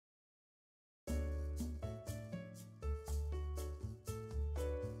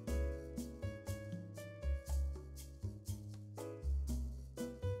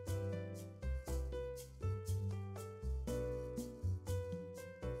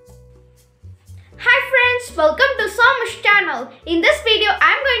friends, welcome to Sowmi's channel. In this video,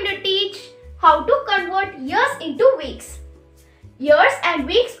 I am going to teach how to convert years into weeks. Years and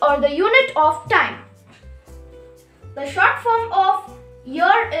weeks are the unit of time. The short form of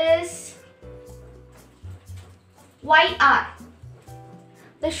year is YR.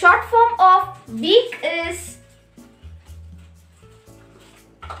 The short form of week is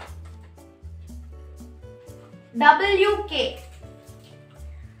WK.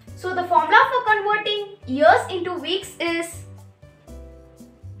 So the formula for converting years into weeks is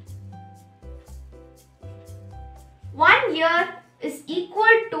 1 year is equal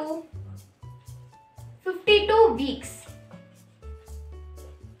to 52 weeks.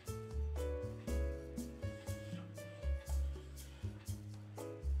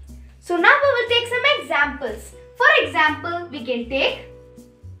 So now we will take some examples. For example, we can take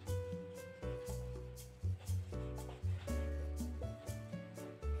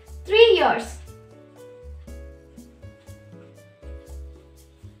 3 years.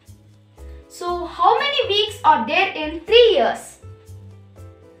 So how many weeks are there in 3 years?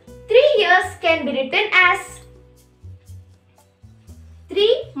 3 years can be written as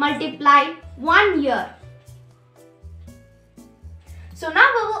 3 multiply 1 year. So now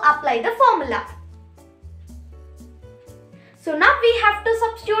we will apply the formula. So now we have to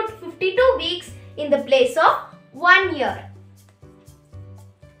substitute 52 weeks in the place of 1 year.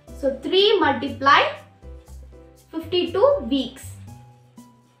 So 3 multiply 52 weeks.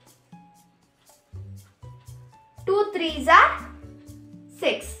 2 3s are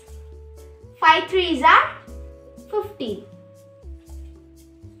 6. 5 3s are 15.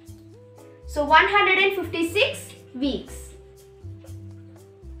 So 156 weeks.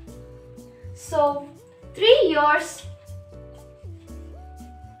 So 3 years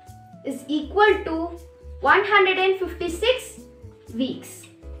is equal to 156 weeks.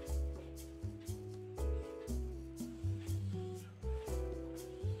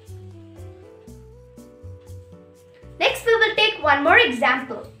 Next, we will take one more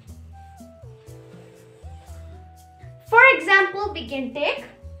example. For example, we can take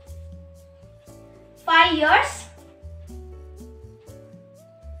 5 years,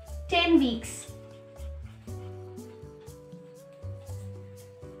 10 weeks.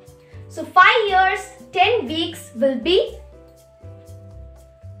 So 5 years, 10 weeks will be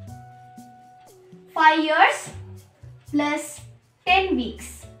 5 years plus 10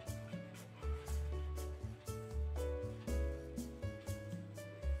 weeks.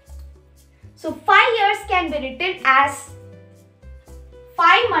 So 5 years can be written as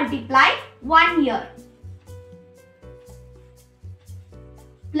 5 multiply 1 year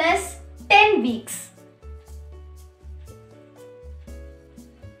plus 10 weeks.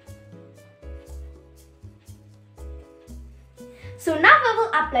 So now we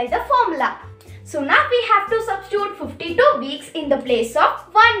will apply the formula. So now we have to substitute 52 weeks in the place of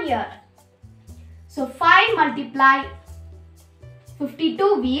 1 year. So 5 multiply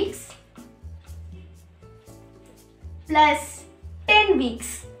 52 weeks plus 10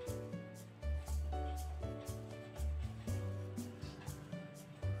 weeks.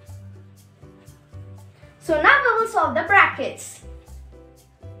 So now we will solve the brackets.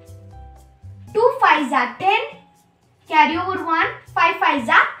 2 5s are 10, carry over 1, 5 5s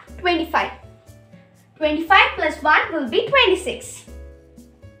are 25. 25 plus 1 will be 26.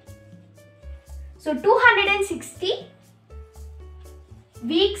 So 260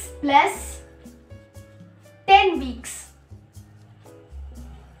 weeks plus 10 weeks.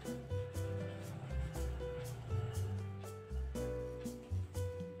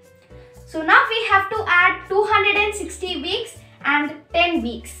 So now we have to add 260 weeks and 10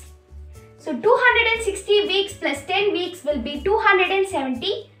 weeks. So 260 weeks plus 10 weeks will be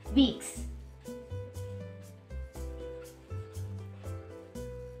 270 weeks.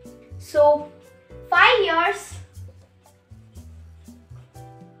 So 5 years,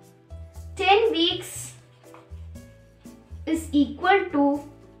 10 weeks is equal to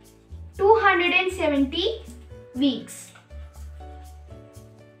 270 weeks.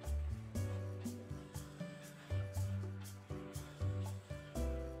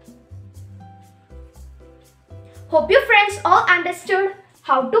 Hope you friends all understood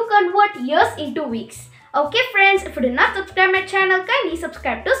how to convert years into weeks. Okay friends, if you did not subscribe my channel, kindly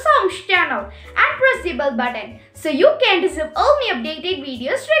subscribe to Sowmi's channel and press the bell button so you can receive all my updated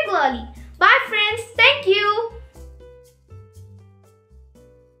videos regularly. Bye friends, thank you.